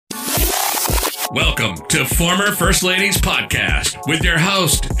Welcome to Former First Ladies Podcast with your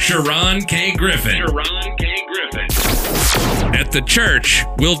host, Sharon K. Griffin. At the church,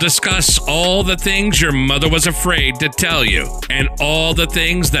 we'll discuss all the things your mother was afraid to tell you and all the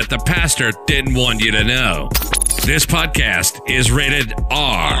things that the pastor didn't want you to know. This podcast is rated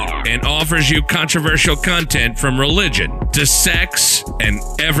R and offers you controversial content from religion to sex and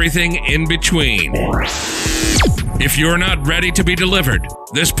everything in between. If you're not ready to be delivered,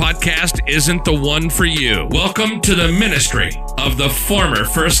 this podcast isn't the one for you. Welcome to the ministry of the former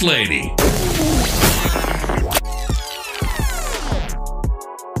First Lady.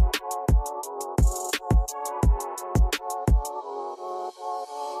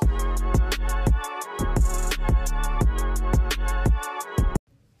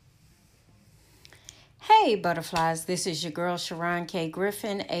 Hey butterflies, this is your girl Sharon K.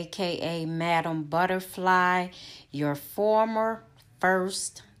 Griffin, aka Madam Butterfly, your former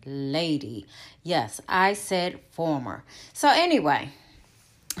First Lady. Yes, I said former. So anyway,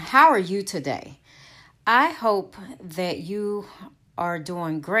 how are you today? I hope that you are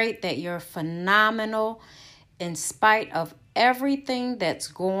doing great, that you're phenomenal in spite of everything that's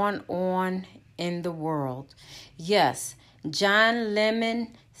going on in the world. Yes, John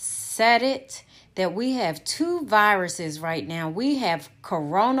Lemon said it. That we have two viruses right now. We have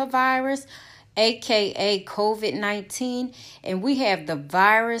coronavirus, aka COVID-19, and we have the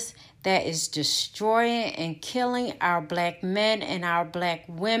virus that is destroying and killing our black men and our black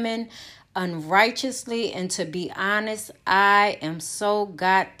women unrighteously. And to be honest, I am so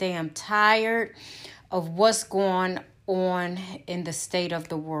goddamn tired of what's going on in the state of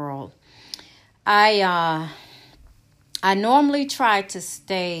the world. I normally try to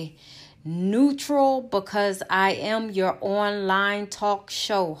stay neutral because I am your online talk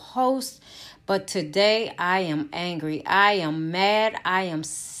show host, but today I am angry. I am mad. I am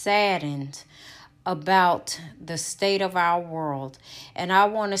saddened about the state of our world. And I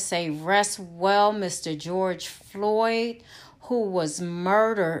want to say rest well, Mr. George Floyd, who was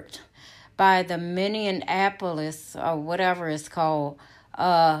murdered by the Minneapolis, or whatever it's called,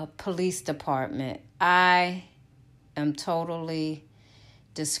 police department. I am totally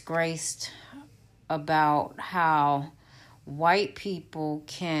disgraced about how white people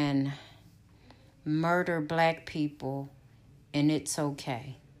can murder black people and it's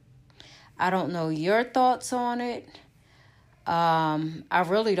okay. I don't know your thoughts on it. I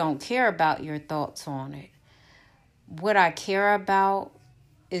really don't care about your thoughts on it. What I care about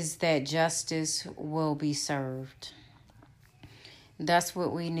is that justice will be served. That's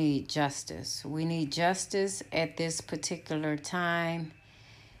what we need, justice. We need justice at this particular time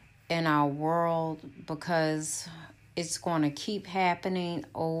in our world, because it's going to keep happening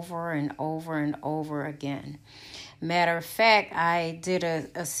over and over and over again. Matter of fact, I did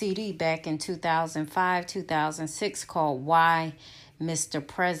a CD back in 2005, 2006 called Why Mr.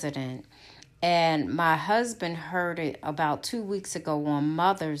 President. And my husband heard it about 2 weeks ago on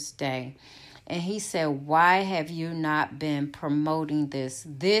Mother's Day. And he said, why have you not been promoting this?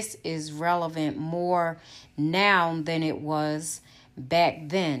 This is relevant more now than it was back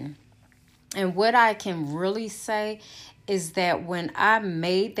then. And what I can really say is that when I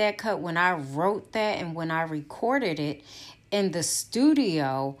made that cut, when I wrote that, and when I recorded it in the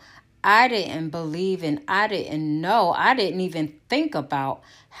studio, I didn't believe and I didn't know, I didn't even think about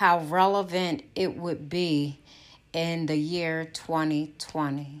how relevant it would be in the year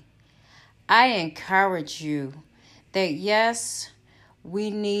 2020. I encourage you that yes,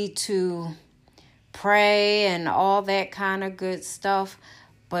 we need to pray and all that kind of good stuff,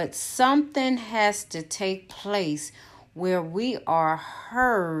 but something has to take place where we are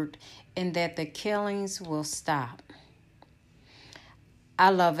heard and that the killings will stop. I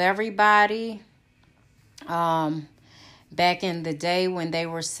love everybody. Back in the day when they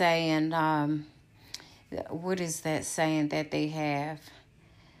were saying, what is that saying that they have?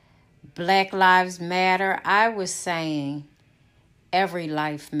 Black Lives Matter. I was saying every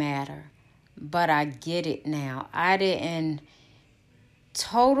life matter, but I get it now. I didn't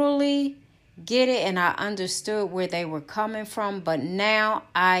totally get it, and I understood where they were coming from, but now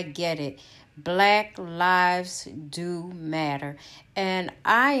I get it. Black lives do matter. And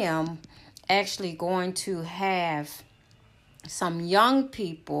I am actually going to have some young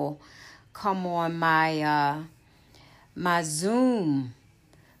people come on my Zoom,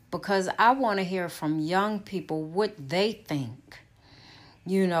 because I want to hear from young people what they think,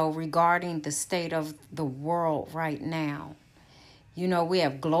 regarding the state of the world right now. We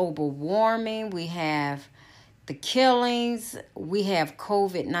have global warming, we have the killings, we have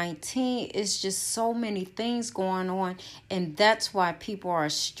COVID-19. It's just so many things going on, and that's why people are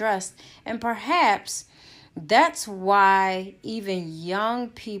stressed. And perhaps that's why even young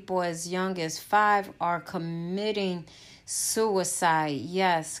people as young as 5 are committing suicide.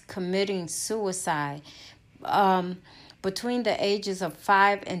 Yes, committing suicide. Between the ages of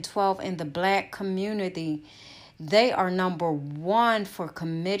 5 and 12 in the Black community, they are number 1 for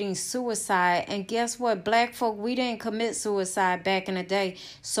committing suicide. And guess what? Black folk, we didn't commit suicide back in the day.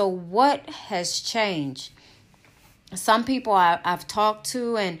 So what has changed? Some people I've talked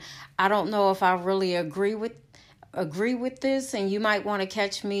to, and I don't know if I really agree with this, and you might want to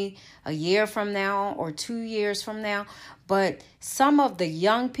catch me a year from now or 2 years from now. But some of the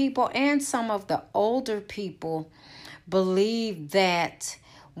young people and some of the older people believe that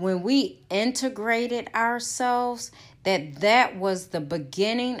when we integrated ourselves, that was the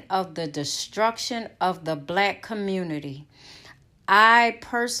beginning of the destruction of the Black community. I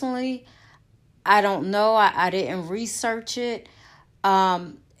personally, I don't know. I didn't research it.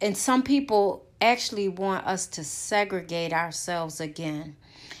 And some people actually want us to segregate ourselves again.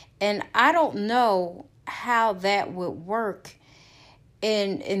 And I don't know how that would work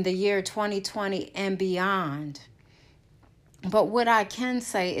in the year 2020 and beyond. But what I can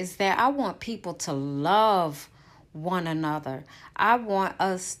say is that I want people to love one another. I want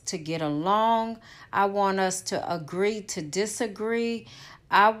us to get along. I want us to agree to disagree.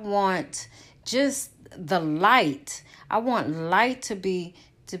 I want just the light. I want light to be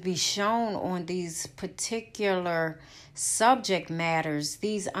shown on these particular subject matters,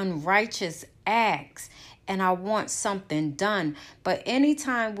 these unrighteous acts, and I want something done. But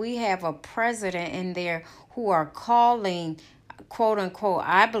anytime we have a president in there who are calling, quote unquote,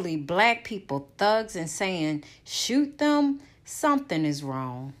 I believe Black people thugs and saying shoot them, something is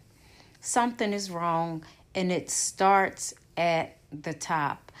wrong. Something is wrong, and it starts at the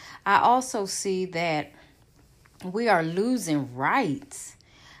top. I also see that we are losing rights.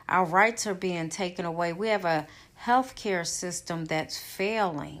 Our rights are being taken away. We have a healthcare system that's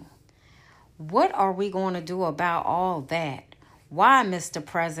failing. What are we going to do about all that? Why, Mr.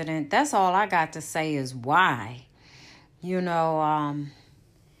 President? That's all I got to say is why. It's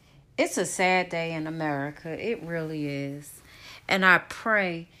a sad day in America. It really is. And I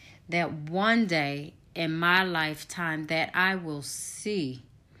pray that one day in my lifetime that I will see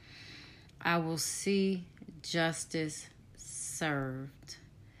justice served.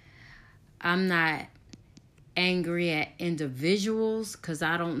 I'm not angry at individuals because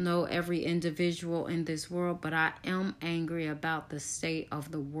I don't know every individual in this world, but I am angry about the state of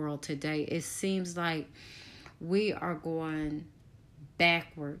the world today. It seems like we are going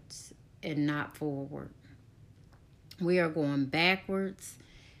backwards and not forward. We are going backwards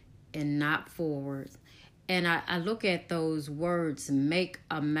and not forward. And I look at those words, make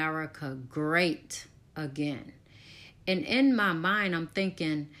America great again. And in my mind, I'm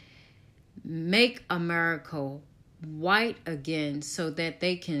thinking, make America white again so that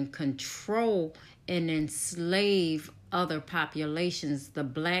they can control and enslave other populations, the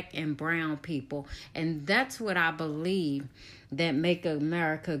Black and brown people. And that's what I believe that make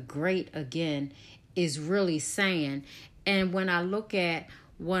America great again is really saying. And when I look at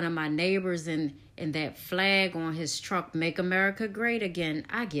one of my neighbors and that flag on his truck, make America great again,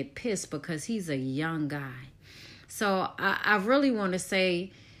 I get pissed because he's a young guy. So I really want to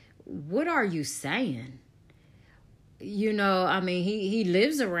say, what are you saying? He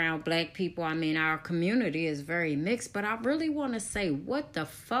lives around Black people. Our community is very mixed, but I really want to say, what the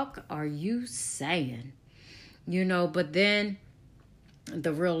fuck are you saying? But then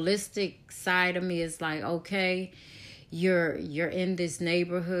the realistic side of me is like, okay, you're in this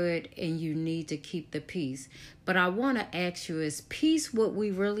neighborhood and you need to keep the peace. But I want to ask you, is peace what we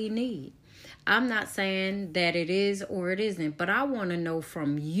really need? I'm not saying that it is or it isn't, but I want to know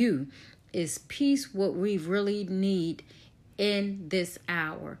from you, is peace what we really need in this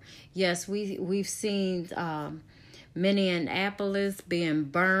hour? Yes, we've seen Minneapolis being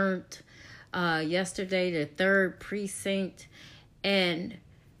burnt. Yesterday, the 3rd precinct. And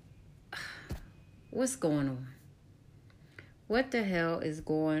what's going on? What the hell is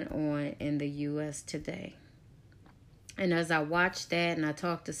going on in the U.S. today? And as I watch that and I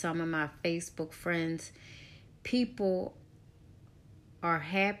talk to some of my Facebook friends, people are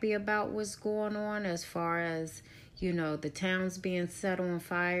happy about what's going on as far as, the towns being set on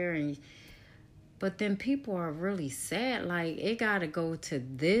fire. But then people are really sad. Like, it got to go to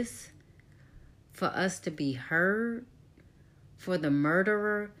this for us to be heard, for the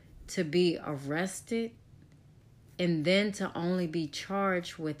murderer to be arrested, and then to only be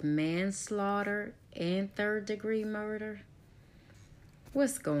charged with manslaughter and third-degree murder.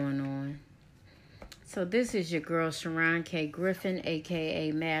 What's going on? So this is your girl, Sharon K. Griffin,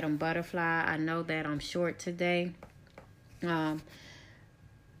 a.k.a. Madam Butterfly. I know that I'm short today. But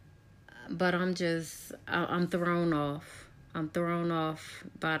I'm thrown off. I'm thrown off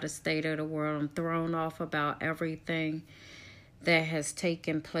by the state of the world. I'm thrown off about everything that has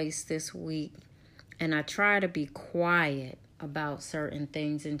taken place this week. And I try to be quiet about certain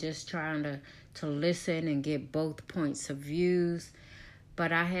things and just trying to listen and get both points of views.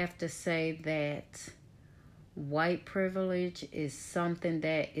 But I have to say that white privilege is something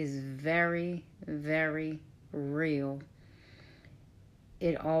that is very, very real.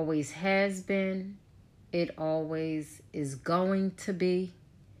 It always has been. It always is going to be.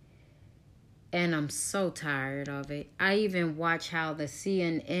 And I'm so tired of it. I even watch how the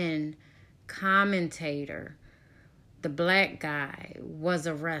CNN commentator, the black guy, was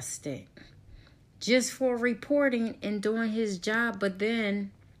arrested just for reporting and doing his job. But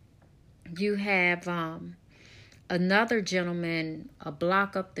then you have another gentleman a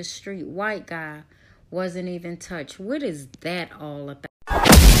block up the street, white guy, wasn't even touched. What is that all about?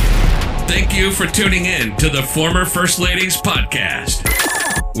 Thank you for tuning in to the Former First Ladies podcast.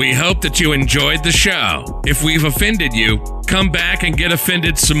 We hope that you enjoyed the show. If we've offended you, come back and get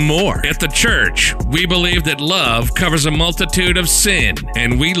offended some more. At the church, we believe that love covers a multitude of sin,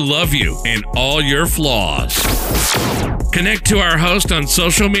 and we love you in all your flaws. Connect to our host on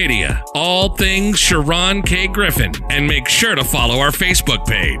social media, All Things Sharon K. Griffin, and make sure to follow our Facebook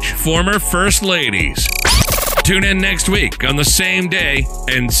page, Former First Ladies. Tune in next week on the same day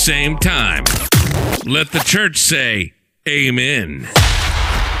and same time. Let the church say, Amen.